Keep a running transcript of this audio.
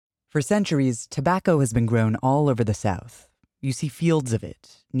For centuries, tobacco has been grown all over the South. You see fields of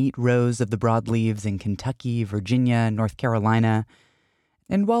it, neat rows of the broadleaves in Kentucky, Virginia, North Carolina.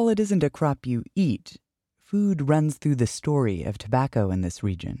 And while it isn't a crop you eat, food runs through the story of tobacco in this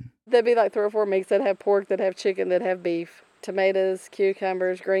region. There'd be like 3 or 4 meats that have pork, that have chicken, that have beef, tomatoes,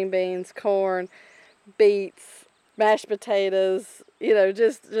 cucumbers, green beans, corn, beets, mashed potatoes,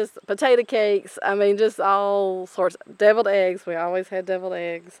 just potato cakes. I mean, just all sorts. Deviled eggs. We always had deviled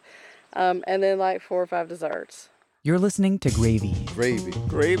eggs. And then like 4 or 5 desserts. You're listening to Gravy. Gravy.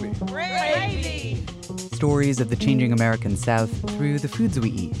 Gravy. Gravy. Stories of the changing American South through the foods we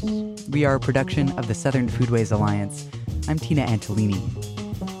eat. We are a production of the Southern Foodways Alliance. I'm Tina Antolini.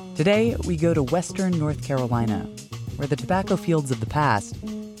 Today, we go to western North Carolina, where the tobacco fields of the past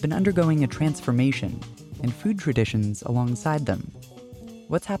have been undergoing a transformation, and food traditions alongside them.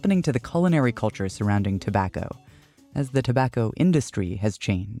 What's happening to the culinary culture surrounding tobacco as the tobacco industry has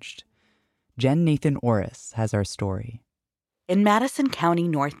changed? Jen Nathan Orris has our story. In Madison County,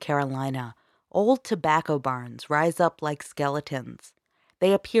 North Carolina, old tobacco barns rise up like skeletons.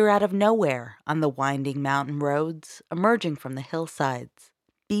 They appear out of nowhere on the winding mountain roads, emerging from the hillsides.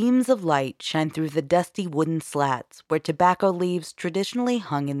 Beams of light shine through the dusty wooden slats where tobacco leaves traditionally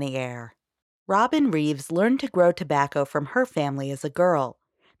hung in the air. Robin Reeves learned to grow tobacco from her family as a girl.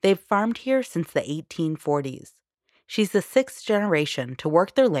 They've farmed here since the 1840s. She's the 6th generation to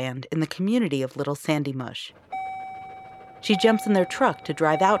work their land in the community of Little Sandy Mush. She jumps in their truck to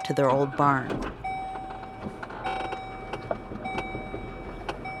drive out to their old barn.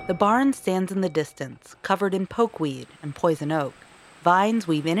 The barn stands in the distance, covered in pokeweed and poison oak. Vines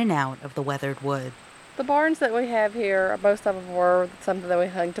weave in and out of the weathered wood. The barns that we have here, most of them were something that we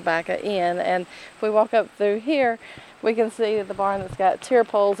hung tobacco in. And if we walk up through here, we can see the barn that's got tier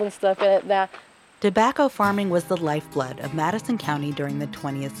poles and stuff in it. Now, tobacco farming was the lifeblood of Madison County during the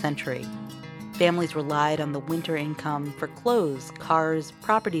 20th century. Families relied on the winter income for clothes, cars,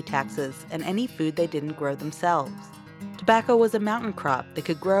 property taxes, and any food they didn't grow themselves. Tobacco was a mountain crop that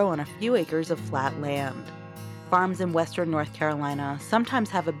could grow on a few acres of flat land. Farms in western North Carolina sometimes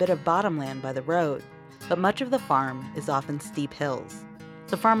have a bit of bottomland by the road, but much of the farm is often steep hills.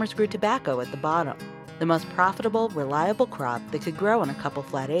 So farmers grew tobacco at the bottom, the most profitable, reliable crop that could grow on a couple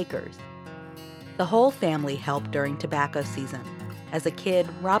flat acres. The whole family helped during tobacco season. As a kid,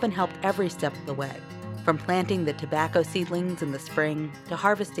 Robin helped every step of the way, from planting the tobacco seedlings in the spring to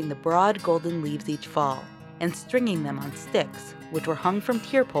harvesting the broad golden leaves each fall and stringing them on sticks, which were hung from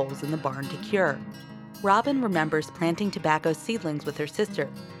tier poles in the barn to cure. Robin remembers planting tobacco seedlings with her sister,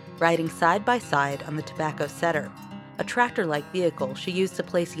 riding side by side on the tobacco setter, a tractor-like vehicle she used to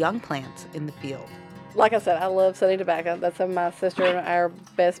place young plants in the field. like I said, I love setting tobacco. That's some of my sister and our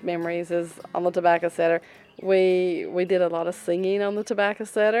best memories is on the tobacco setter. We did a lot of singing on the tobacco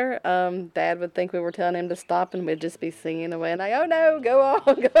setter. Dad would think we were telling him to stop, and we'd just be singing away. And oh no, go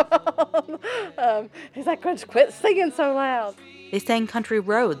on, go on. He's like, quit singing so loud. They sang Country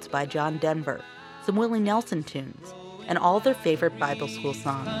Roads by John Denver, some Willie Nelson tunes, and all their favorite Bible school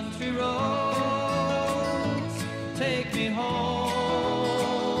songs. Country roads, take me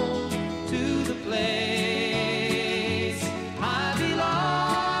home to the place I belong.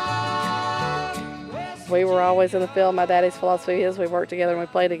 We were always in the field. My daddy's philosophy is we work together and we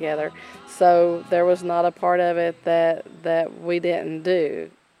play together. So there was not a part of it that we didn't do.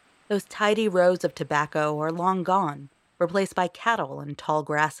 Those tidy rows of tobacco are long gone, replaced by cattle and tall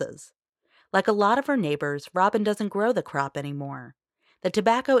grasses. Like a lot of her neighbors, Robin doesn't grow the crop anymore. The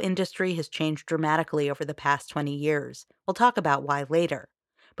tobacco industry has changed dramatically over the past 20 years. We'll talk about why later.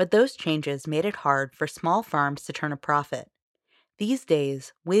 But those changes made it hard for small farms to turn a profit. These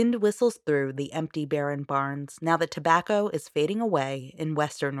days, wind whistles through the empty, barren barns now that tobacco is fading away in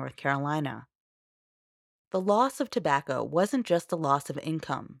western North Carolina. The loss of tobacco wasn't just a loss of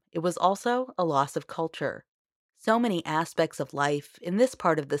income, it was also a loss of culture. So many aspects of life in this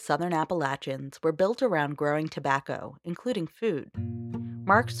part of the Southern Appalachians were built around growing tobacco, including food.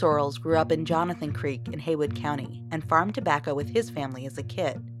 Mark Sorrells grew up in Jonathan Creek in Haywood County and farmed tobacco with his family as a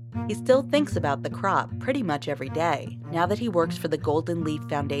kid. He still thinks about the crop pretty much every day, now that he works for the Golden Leaf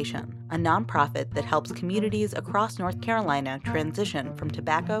Foundation, a nonprofit that helps communities across North Carolina transition from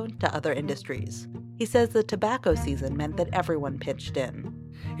tobacco to other industries. He says the tobacco season meant that everyone pitched in.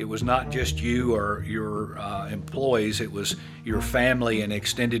 It was not just you or your employees, it was your family and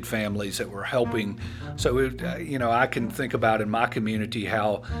extended families that were helping. So, I can think about in my community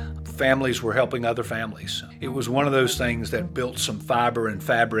how families were helping other families. It was one of those things that built some fiber and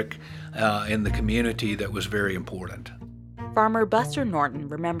fabric in the community that was very important. Farmer Buster Norton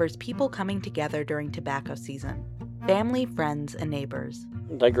remembers people coming together during tobacco season. Family, friends, and neighbors.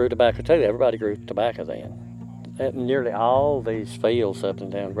 they grew tobacco too. Everybody grew tobacco then. Nearly all these fields up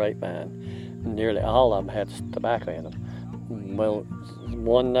and down Grapevine, nearly all of them had tobacco in them. Well,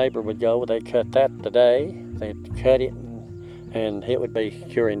 one neighbor would go, they'd cut that today, they'd cut it and it would be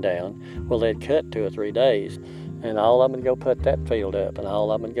curing down. Well, they'd cut 2 or 3 days, and all of them would go put that field up, and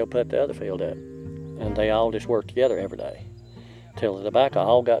all of them would go put the other field up. And they all just worked together every day till the tobacco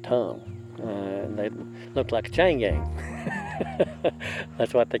all got hung. And they looked like a chain gang.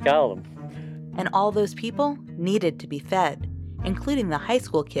 That's what they call them. And all those people needed to be fed, including the high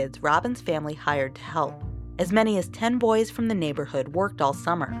school kids Robin's family hired to help. As many as 10 boys from the neighborhood worked all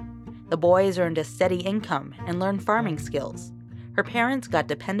summer. The boys earned a steady income and learned farming skills. Her parents got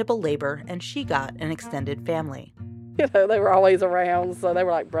dependable labor, and she got an extended family. They were always around, so they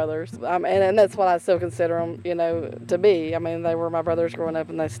were like brothers. And that's what I still consider them, to be. I mean, they were my brothers growing up,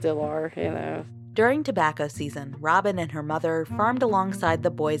 and they still are. During tobacco season, Robin and her mother farmed alongside the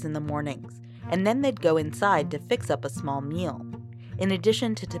boys in the mornings, and then they'd go inside to fix up a small meal. In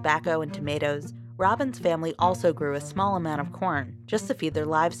addition to tobacco and tomatoes, Robin's family also grew a small amount of corn just to feed their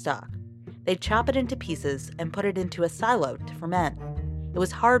livestock. They'd chop it into pieces and put it into a silo to ferment. It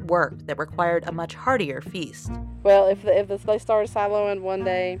was hard work that required a much heartier feast. Well, if they started siloing one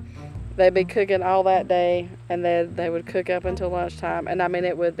day, they'd be cooking all that day, and then they would cook up until lunchtime. And I mean,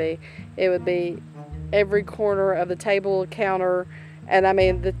 it would be every corner of the table, counter, and I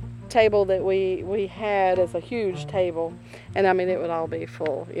mean the table that we had is a huge table, and I mean it would all be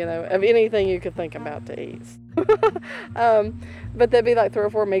full, of anything you could think about to eat. But there'd be like 3 or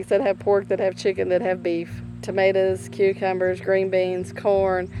 4 meats that have pork, that have chicken, that have beef, tomatoes, cucumbers, green beans,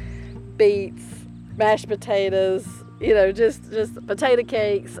 corn, beets, mashed potatoes, just potato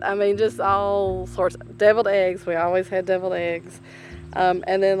cakes. I mean, just all sorts. Deviled eggs. We always had deviled eggs,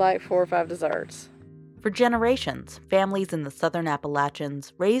 and then like 4 or 5 desserts. For generations, families in the southern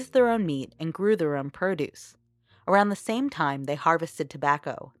Appalachians raised their own meat and grew their own produce. Around the same time they harvested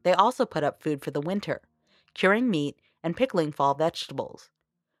tobacco, they also put up food for the winter, curing meat and pickling fall vegetables.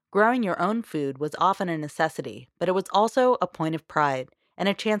 Growing your own food was often a necessity, but it was also a point of pride and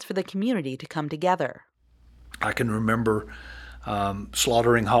a chance for the community to come together. I can remember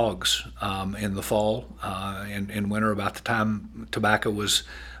slaughtering hogs in the fall and winter, about the time tobacco was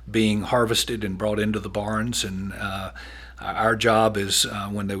being harvested and brought into the barns. And our job is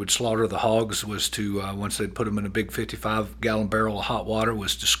when they would slaughter the hogs was to, once they'd put them in a big 55-gallon barrel of hot water,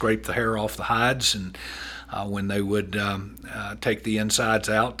 was to scrape the hair off the hides. And when they would take the insides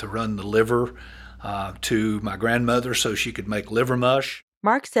out, to run the liver to my grandmother so she could make liver mush.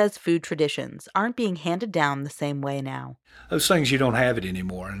 Mark says food traditions aren't being handed down the same way now. Those things, you don't have it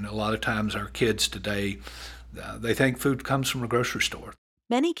anymore. And a lot of times our kids today, they think food comes from a grocery store.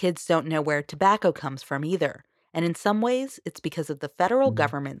 Many kids don't know where tobacco comes from either, and in some ways, it's because of the federal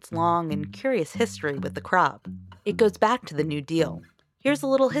government's long and curious history with the crop. It goes back to the New Deal. Here's a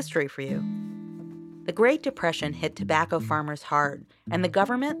little history for you. The Great Depression hit tobacco farmers hard, and the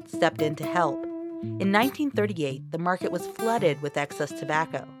government stepped in to help. In 1938, the market was flooded with excess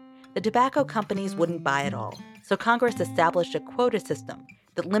tobacco. The tobacco companies wouldn't buy it all, so Congress established a quota system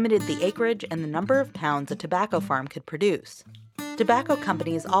that limited the acreage and the number of pounds a tobacco farm could produce. Tobacco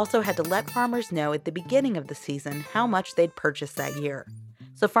companies also had to let farmers know at the beginning of the season how much they'd purchased that year.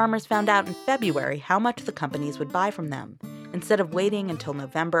 So farmers found out in February how much the companies would buy from them, instead of waiting until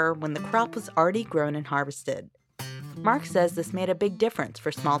November when the crop was already grown and harvested. Mark says this made a big difference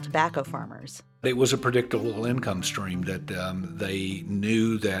for small tobacco farmers. It was a predictable income stream that they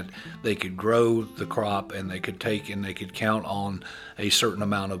knew that they could grow the crop and they could count on a certain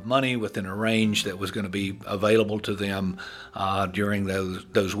amount of money within a range that was going to be available to them during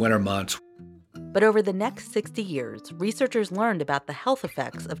those winter months. But over the next 60 years, researchers learned about the health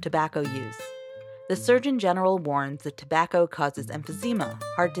effects of tobacco use. The Surgeon General warns that tobacco causes emphysema,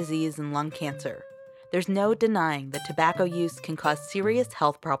 heart disease, and lung cancer. There's no denying that tobacco use can cause serious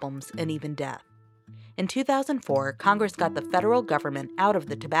health problems and even death. In 2004, Congress got the federal government out of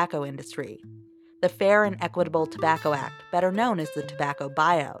the tobacco industry. The Fair and Equitable Tobacco Act, better known as the Tobacco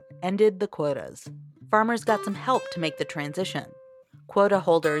Buyout, ended the quotas. Farmers got some help to make the transition. Quota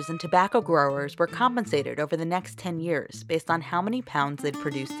holders and tobacco growers were compensated over the next 10 years based on how many pounds they'd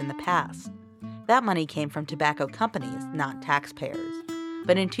produced in the past. That money came from tobacco companies, not taxpayers.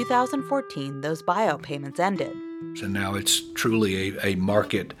 But in 2014, those buyout payments ended. So now it's truly a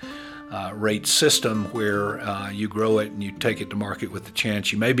market rate system where you grow it and you take it to market with the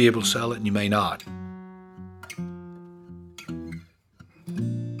chance you may be able to sell it and you may not.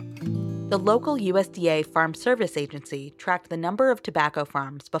 The local USDA Farm Service Agency tracked the number of tobacco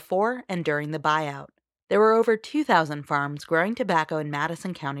farms before and during the buyout. There were over 2,000 farms growing tobacco in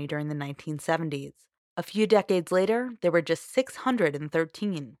Madison County during the 1970s. A few decades later, there were just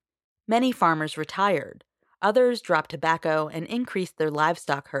 613. Many farmers retired. Others dropped tobacco and increased their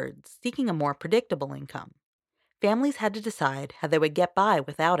livestock herds, seeking a more predictable income. Families had to decide how they would get by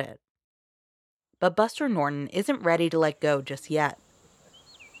without it. But Buster Norton isn't ready to let go just yet.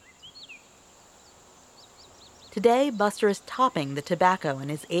 Today, Buster is topping the tobacco in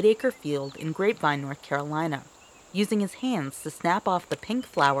his 8-acre field in Grapevine, North Carolina, using his hands to snap off the pink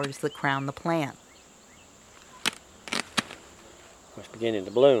flowers that crown the plant. It's beginning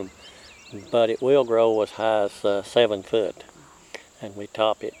to bloom, but it will grow as high as 7 foot, and we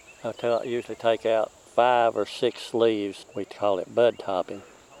top it. I usually take out 5 or 6 leaves. We call it bud topping.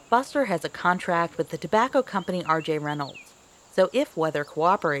 Buster has a contract with the tobacco company R.J. Reynolds, so if weather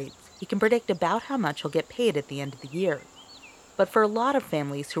cooperates, he can predict about how much he'll get paid at the end of the year. But for a lot of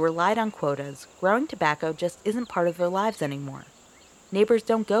families who relied on quotas, growing tobacco just isn't part of their lives anymore. Neighbors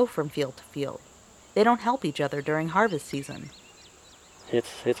don't go from field to field. They don't help each other during harvest season.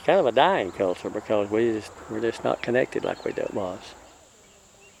 It's kind of a dying culture because we're just not connected like we was.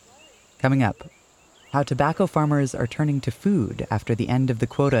 Coming up, how tobacco farmers are turning to food after the end of the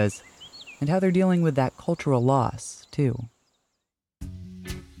quotas, and how they're dealing with that cultural loss, too.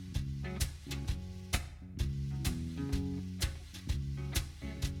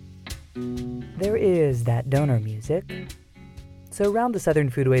 There is that donor music. So around the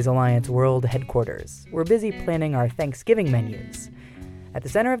Southern Foodways Alliance World Headquarters, we're busy planning our Thanksgiving menus. At the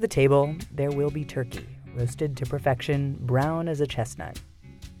center of the table, there will be turkey, roasted to perfection, brown as a chestnut.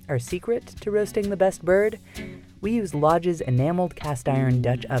 Our secret to roasting the best bird? We use Lodge's enameled cast iron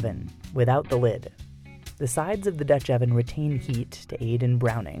Dutch oven, without the lid. The sides of the Dutch oven retain heat to aid in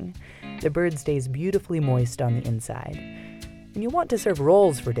browning. The bird stays beautifully moist on the inside. And you'll want to serve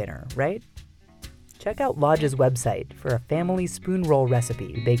rolls for dinner, right? Check out Lodge's website for a family spoon roll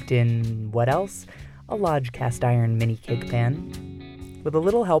recipe baked in, what else? A Lodge cast iron mini cake pan. With a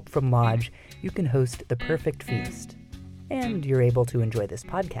little help from Lodge, you can host the perfect feast. And you're able to enjoy this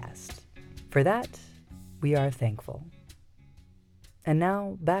podcast. For that, we are thankful. And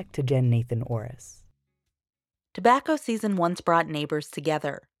now, back to Jen Nathan Orris. Tobacco season once brought neighbors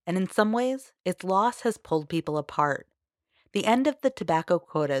together, and in some ways, its loss has pulled people apart. The end of the tobacco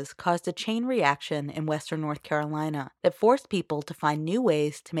quotas caused a chain reaction in western North Carolina that forced people to find new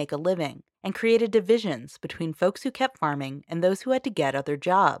ways to make a living and created divisions between folks who kept farming and those who had to get other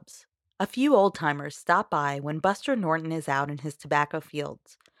jobs. A few old-timers stop by when Buster Norton is out in his tobacco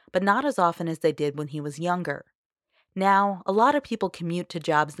fields, but not as often as they did when he was younger. Now, a lot of people commute to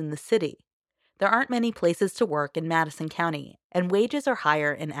jobs in the city. There aren't many places to work in Madison County, and wages are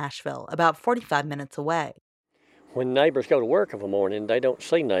higher in Asheville, about 45 minutes away. When neighbors go to work of a morning, they don't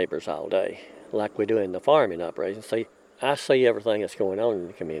see neighbors all day like we do in the farming operation. See, I see everything that's going on in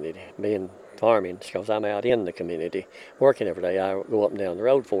the community, being farming, because I'm out in the community working every day. I go up and down the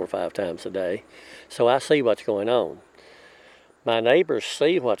road 4 or 5 times a day, so I see what's going on. My neighbors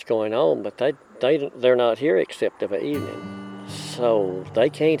see what's going on, but they're not here except of an evening, so they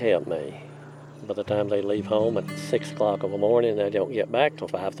can't help me. By the time they leave home at 6 o'clock in the morning, they don't get back till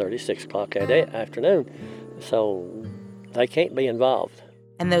 5:30, 6 o'clock that afternoon. So they can't be involved.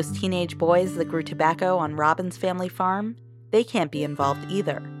 And those teenage boys that grew tobacco on Robin's family farm, they can't be involved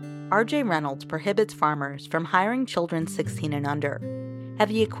either. R.J. Reynolds prohibits farmers from hiring children 16 and under.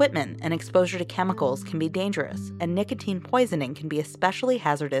 Heavy equipment and exposure to chemicals can be dangerous, and nicotine poisoning can be especially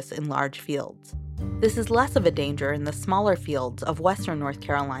hazardous in large fields. This is less of a danger in the smaller fields of western North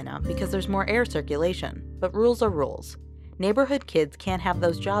Carolina because there's more air circulation, but rules are rules. Neighborhood kids can't have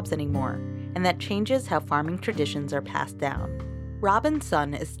those jobs anymore, and that changes how farming traditions are passed down. Robin's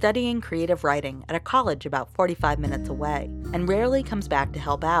son is studying creative writing at a college about 45 minutes away, and rarely comes back to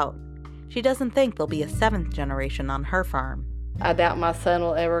help out. She doesn't think there'll be a 7th generation on her farm. I doubt my son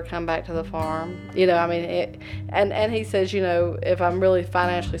will ever come back to the farm. And he says, if I'm really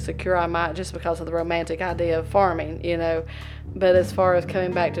financially secure, I might, just because of the romantic idea of farming, But as far as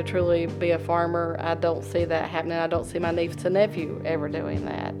coming back to truly be a farmer, I don't see that happening. I don't see my niece and nephew ever doing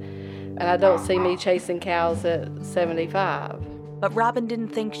that. And I don't see me chasing cows at 75. But Robin didn't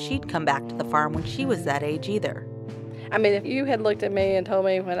think she'd come back to the farm when she was that age either. If you had looked at me and told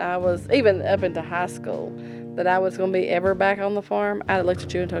me when I was, even up into high school, that I was going to be ever back on the farm, I'd have looked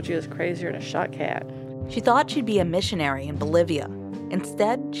at you and told you it was crazier than a shot cat. She thought she'd be a missionary in Bolivia.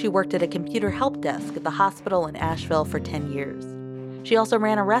 Instead, she worked at a computer help desk at the hospital in Asheville for 10 years. She also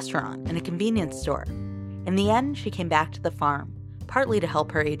ran a restaurant and a convenience store. In the end, she came back to the farm, partly to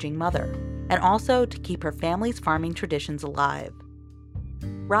help her aging mother, and also to keep her family's farming traditions alive.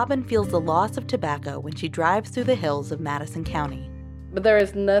 Robin feels the loss of tobacco when she drives through the hills of Madison County. But there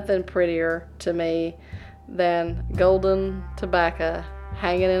is nothing prettier to me than golden tobacco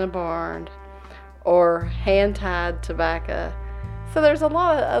hanging in a barn or hand-tied tobacco. So there's a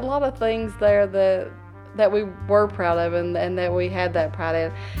lot of things there that we were proud of and that we had that pride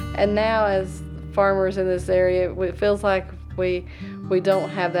in. And now as farmers in this area, it feels like we don't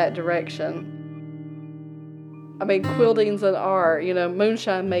have that direction. I mean, quilting's an art,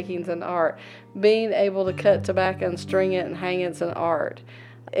 moonshine making's an art. Being able to cut tobacco and string it and hang it's an art.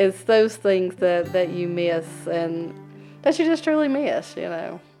 It's those things that you miss and that you just truly miss,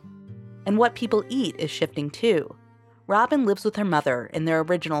 And what people eat is shifting too. Robin lives with her mother in their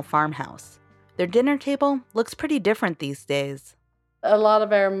original farmhouse. Their dinner table looks pretty different these days. A lot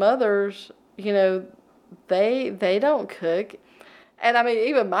of our mothers, they don't cook. And I mean,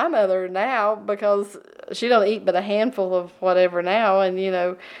 even my mother now, because she don't eat but a handful of whatever now,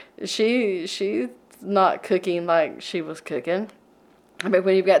 and she's not cooking like she was cooking. I mean,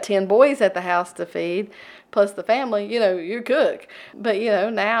 when you've got 10 boys at the house to feed, plus the family, you cook. But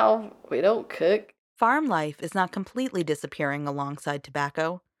now we don't cook. Farm life is not completely disappearing alongside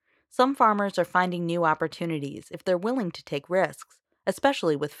tobacco. Some farmers are finding new opportunities if they're willing to take risks,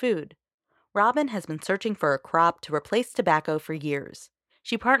 especially with food. Robin has been searching for a crop to replace tobacco for years.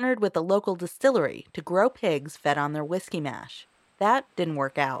 She partnered with a local distillery to grow pigs fed on their whiskey mash. That didn't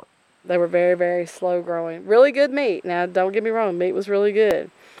work out. They were very, very slow growing. Really good meat. Now, don't get me wrong, meat was really good.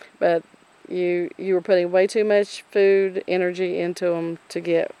 But you were putting way too much food, energy into them to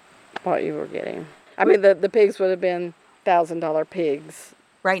get what you were getting. I mean, the pigs would have been $1,000 pigs.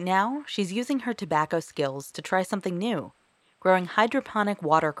 Right now, she's using her tobacco skills to try something new. Growing hydroponic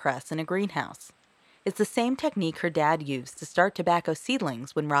watercress in a greenhouse. It's the same technique her dad used to start tobacco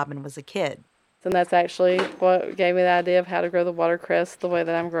seedlings when Robin was a kid. And that's actually what gave me the idea of how to grow the watercress the way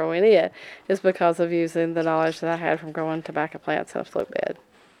that I'm growing it, is because of using the knowledge that I had from growing tobacco plants in a float bed.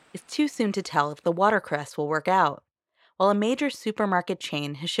 It's too soon to tell if the watercress will work out. While a major supermarket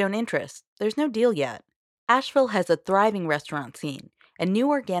chain has shown interest, there's no deal yet. Asheville has a thriving restaurant scene, and new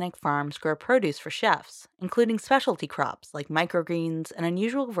organic farms grow produce for chefs, including specialty crops like microgreens and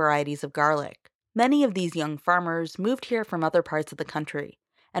unusual varieties of garlic. Many of these young farmers moved here from other parts of the country,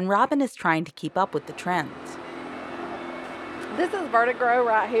 and Robin is trying to keep up with the trends. This is Vertigrow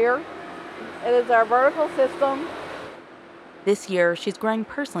right here. It is our vertical system. This year, she's growing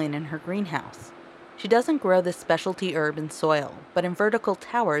purslane in her greenhouse. She doesn't grow this specialty herb in soil, but in vertical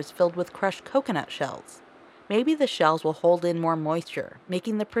towers filled with crushed coconut shells. Maybe the shells will hold in more moisture,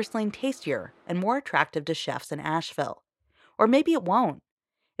 making the purslane tastier and more attractive to chefs in Asheville. Or maybe it won't.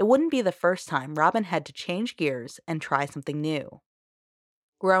 It wouldn't be the first time Robin had to change gears and try something new.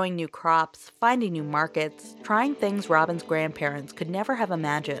 Growing new crops, finding new markets, trying things Robin's grandparents could never have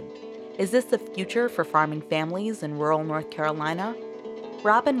imagined. Is this the future for farming families in rural North Carolina?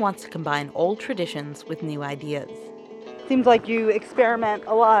 Robin wants to combine old traditions with new ideas. Seems like you experiment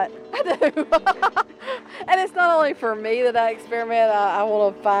a lot. I do. And it's not only for me that I experiment. I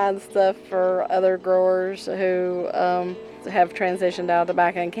want to find stuff for other growers who have transitioned out of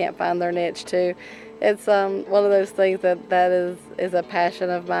tobacco and can't find their niche too. It's one of those things that is a passion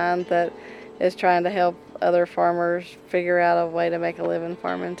of mine that is trying to help other farmers figure out a way to make a living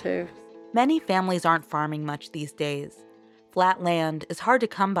farming too. Many families aren't farming much these days. Flat land is hard to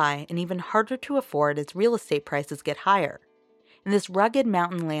come by and even harder to afford as real estate prices get higher. In this rugged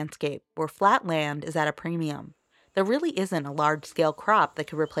mountain landscape where flat land is at a premium, there really isn't a large-scale crop that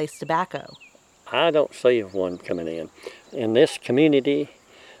could replace tobacco. I don't see one coming in. In this community,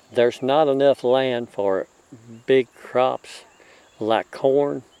 there's not enough land for big crops like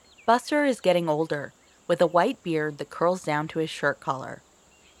corn. Buster is getting older, with a white beard that curls down to his shirt collar.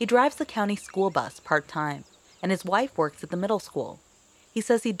 He drives the county school bus part-time, and his wife works at the middle school. He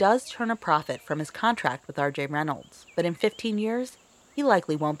says he does turn a profit from his contract with R.J. Reynolds, but in 15 years, he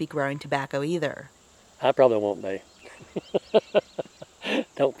likely won't be growing tobacco either. I probably won't be.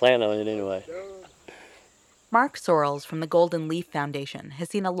 Don't plan on it anyway. Mark Sorrells from the Golden Leaf Foundation has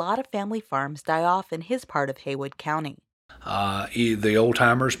seen a lot of family farms die off in his part of Haywood County. The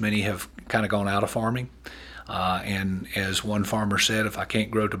old-timers, many have kind of gone out of farming. And as one farmer said, if I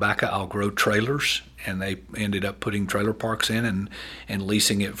can't grow tobacco, I'll grow trailers. And they ended up putting trailer parks in and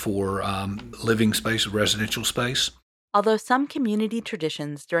leasing it for living space, residential space. Although some community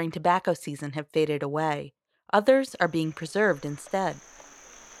traditions during tobacco season have faded away, others are being preserved instead.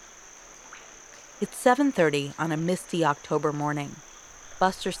 It's 7:30 on a misty October morning.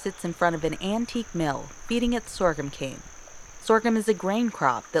 Buster sits in front of an antique mill feeding it sorghum cane. Sorghum is a grain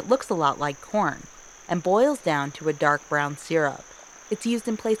crop that looks a lot like corn and boils down to a dark brown syrup. It's used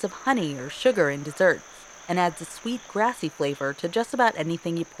in place of honey or sugar in desserts and adds a sweet, grassy flavor to just about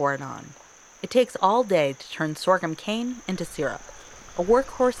anything you pour it on. It takes all day to turn sorghum cane into syrup. A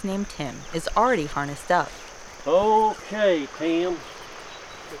workhorse named Tim is already harnessed up. Okay, Tim.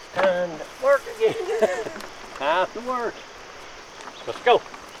 It's time to work again. Time to work. Let's go.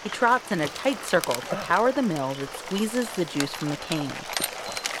 He trots in a tight circle to power the mill that squeezes the juice from the cane.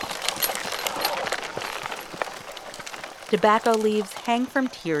 Tobacco leaves hang from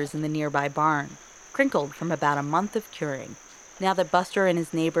tiers in the nearby barn, crinkled from about a month of curing. Now that Buster and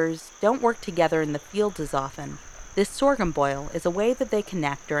his neighbors don't work together in the fields as often, this sorghum boil is a way that they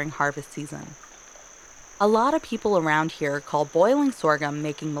connect during harvest season. A lot of people around here call boiling sorghum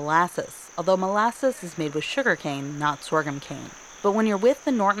making molasses, although molasses is made with sugar cane, not sorghum cane. But when you're with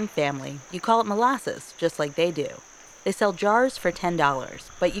the Norton family, you call it molasses, just like they do. They sell jars for $10,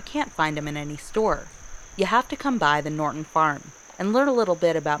 but you can't find them in any store. You have to come by the Norton farm and learn a little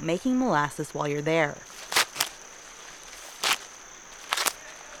bit about making molasses while you're there.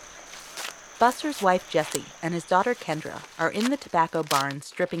 Buster's wife Jessie and his daughter Kendra are in the tobacco barn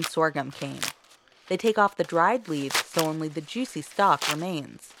stripping sorghum cane. They take off the dried leaves so only the juicy stalk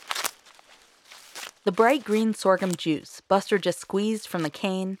remains. The bright green sorghum juice Buster just squeezed from the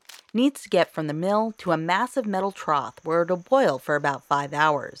cane needs to get from the mill to a massive metal trough where it'll boil for about 5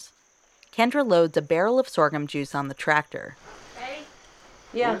 hours. Kendra loads a barrel of sorghum juice on the tractor.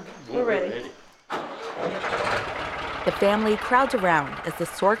 Yeah, we're ready. The family crowds around as the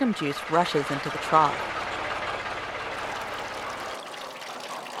sorghum juice rushes into the trough.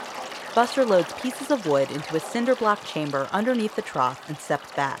 Buster loads pieces of wood into a cinder block chamber underneath the trough and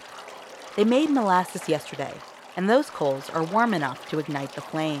steps back. They made molasses yesterday, and those coals are warm enough to ignite the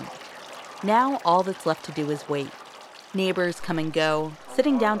flame. Now all that's left to do is wait. Neighbors come and go,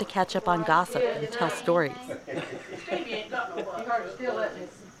 sitting down to catch up on gossip and tell stories. Did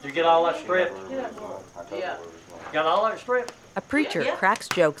you get all that stripped? Yeah. Got all that stripped? A preacher cracks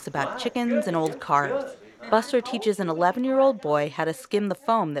jokes about chickens and old cars. Buster teaches an 11-year-old boy how to skim the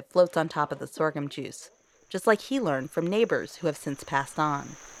foam that floats on top of the sorghum juice, just like he learned from neighbors who have since passed on.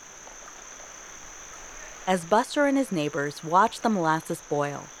 As Buster and his neighbors watch the molasses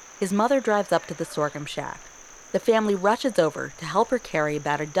boil, his mother drives up to the sorghum shack. The family rushes over to help her carry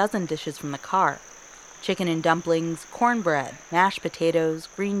about a dozen dishes from the car. Chicken and dumplings, cornbread, mashed potatoes,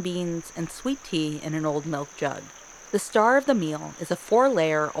 green beans, and sweet tea in an old milk jug. The star of the meal is a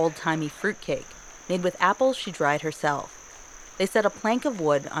 4-layer old-timey fruitcake made with apples she dried herself. They set a plank of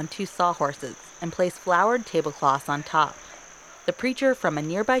wood on 2 sawhorses and place flowered tablecloths on top. The preacher from a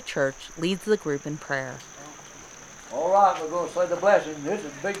nearby church leads the group in prayer. All right, we're going to say the blessing. This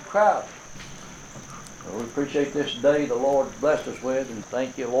is a big crowd. We appreciate this day the Lord blessed us with, and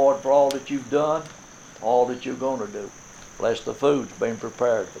thank you, Lord, for all that you've done, all that you're going to do. Bless the foods being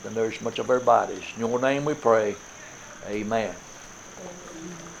prepared for the nourishment of our bodies. In your name we pray. Amen.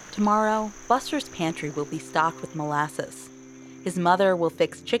 Tomorrow, Buster's pantry will be stocked with molasses. His mother will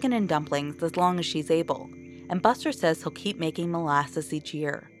fix chicken and dumplings as long as she's able, and Buster says he'll keep making molasses each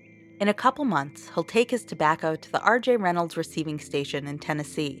year. In a couple months, he'll take his tobacco to the R.J. Reynolds receiving station in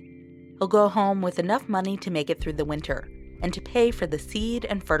Tennessee. He'll go home with enough money to make it through the winter and to pay for the seed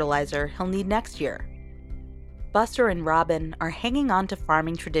and fertilizer he'll need next year. Buster and Robin are hanging on to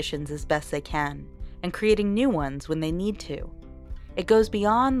farming traditions as best they can and creating new ones when they need to. It goes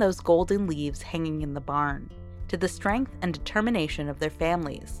beyond those golden leaves hanging in the barn to the strength and determination of their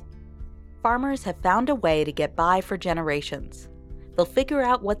families. Farmers have found a way to get by for generations. They'll figure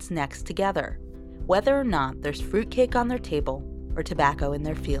out what's next together, whether or not there's fruitcake on their table or tobacco in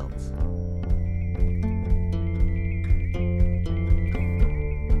their fields.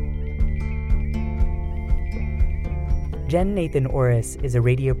 Jen Nathan Orris is a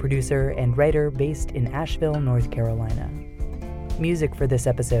radio producer and writer based in Asheville, North Carolina. Music for this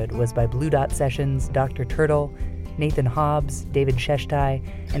episode was by Blue Dot Sessions, Dr. Turtle, Nathan Hobbs, David Sheshtai,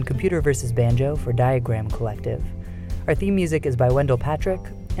 and Computer vs. Banjo for Diagram Collective. Our theme music is by Wendell Patrick,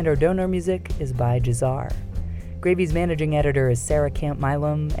 and our donor music is by Jazar. Gravy's managing editor is Sarah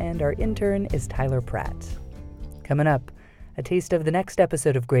Camp-Milam, and our intern is Tyler Pratt. Coming up, a taste of the next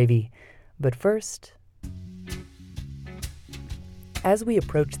episode of Gravy. But first, as we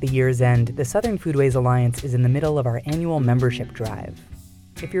approach the year's end, the Southern Foodways Alliance is in the middle of our annual membership drive.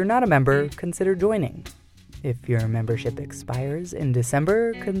 If you're not a member, consider joining. If your membership expires in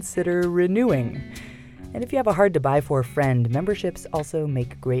December, consider renewing. And if you have a hard-to-buy-for friend, memberships also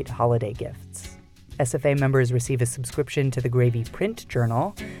make great holiday gifts. SFA members receive a subscription to the Gravy print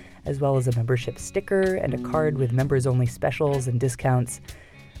journal, as well as a membership sticker and a card with members-only specials and discounts.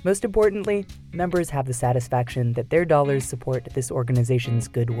 Most importantly, members have the satisfaction that their dollars support this organization's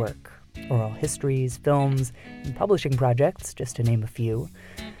good work. Oral histories, films, and publishing projects, just to name a few.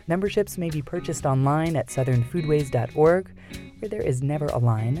 Memberships may be purchased online at southernfoodways.org, where there is never a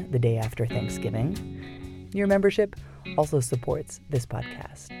line the day after Thanksgiving. Your membership also supports this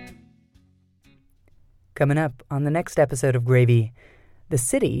podcast. Coming up on the next episode of Gravy, the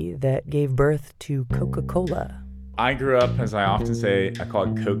city that gave birth to Coca-Cola. I grew up, as I often say, I call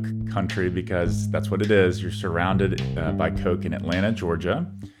it Coke country because that's what it is. You're surrounded by Coke in Atlanta, Georgia.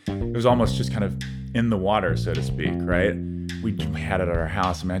 It was almost just kind of in the water, so to speak, right? We had it at our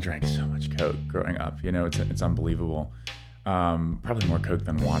house. I mean, I drank so much Coke growing up. You know, it's unbelievable. Probably more Coke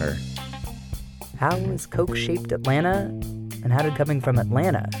than water. How has Coke shaped Atlanta? And how did coming from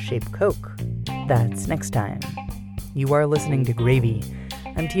Atlanta shape Coke? That's next time. You are listening to Gravy.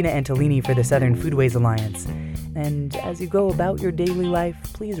 I'm Tina Antolini for the Southern Foodways Alliance. And as you go about your daily life,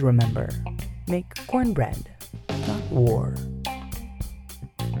 please remember, make cornbread, not war.